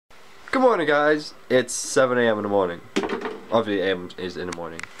Good morning, guys. It's 7 a.m. in the morning. Obviously, AM is in the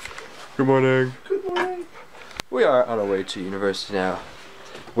morning. Good morning. Good morning. We are on our way to university now,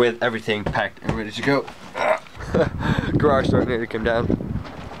 with everything packed and ready to go. Garage door nearly came down.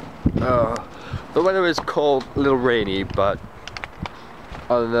 The weather is cold, a little rainy, but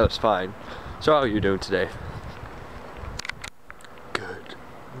other than that, it's fine. So, how are you doing today? Good.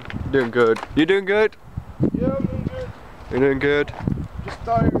 Doing good. You doing good? Yeah, I'm doing good. You're doing good? Just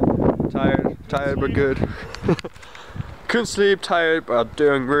tired. Tired but good. Couldn't sleep, tired, but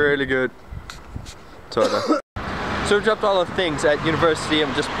doing really good. Sorta. So we dropped all our things at university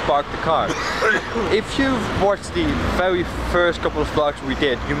and just parked the car. If you've watched the very first couple of vlogs we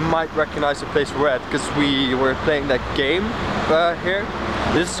did, you might recognize the place we're at because we were playing that game here.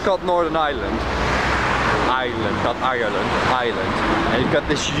 This is called Northern Ireland. Not Ireland, Ireland. And you've got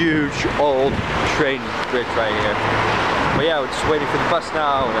this huge old train bridge right here. But yeah, we're just waiting for the bus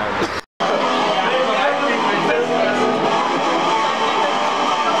now.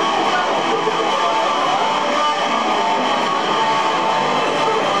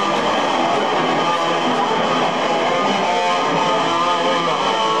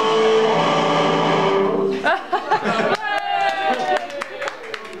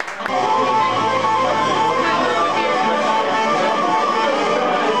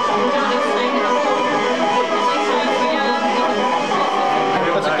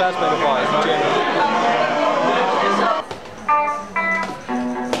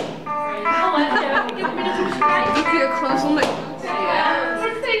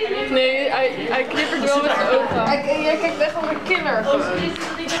 Nee, hij knippert wel met zijn ogen. Jij kijkt echt als een killer.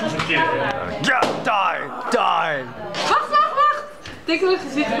 Ja, die! Wacht! Tik mijn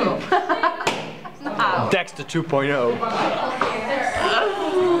gezicht op. Nou. Dexter 2.0.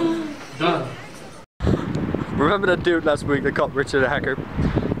 Remember that dude last week that caught Richard the hacker?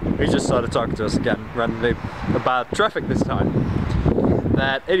 He just started talking to us again randomly about traffic this time.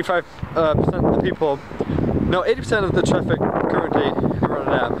 That 85% of the people, no, 80% of the traffic currently in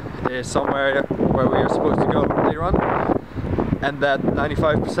Rotterdam is somewhere where we are supposed to go later on, and that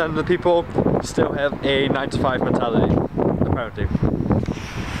 95% of the people still have a 9 to 5 mentality, apparently.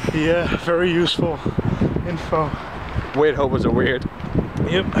 Yeah, very useful info. Weird hobos are weird.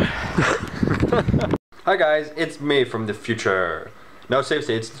 Yep. Hi guys, it's me from the future. No,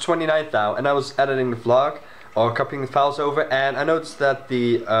 seriously, it's the 29th now, and I was editing the vlog, or copying the files over, and I noticed that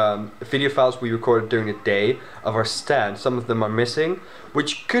the video files we recorded during the day of our stand, some of them are missing,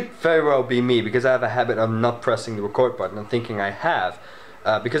 which could very well be me, because I have a habit of not pressing the record button and thinking I have,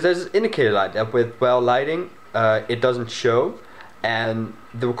 because there's an indicator light that with well lighting, it doesn't show, and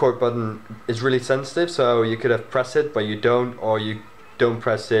the record button is really sensitive, so you could have pressed it, but you don't, or you don't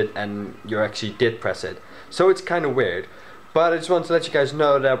press it, and you actually did press it. So it's kind of weird. But I just wanted to let you guys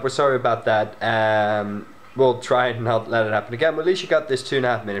know that we're sorry about that. We'll try and not let it happen again, but at least you got this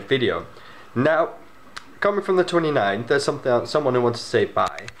 2.5 minute video. Now, coming from the 29th, there's someone who wants to say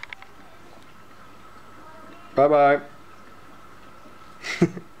bye. Bye bye.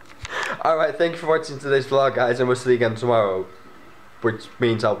 Alright, thank you for watching today's vlog, guys, and we'll see you again tomorrow. Which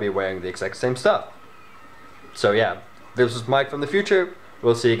means I'll be wearing the exact same stuff. So yeah, this was Mike from the future.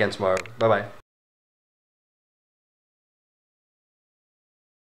 We'll see you again tomorrow. Bye bye.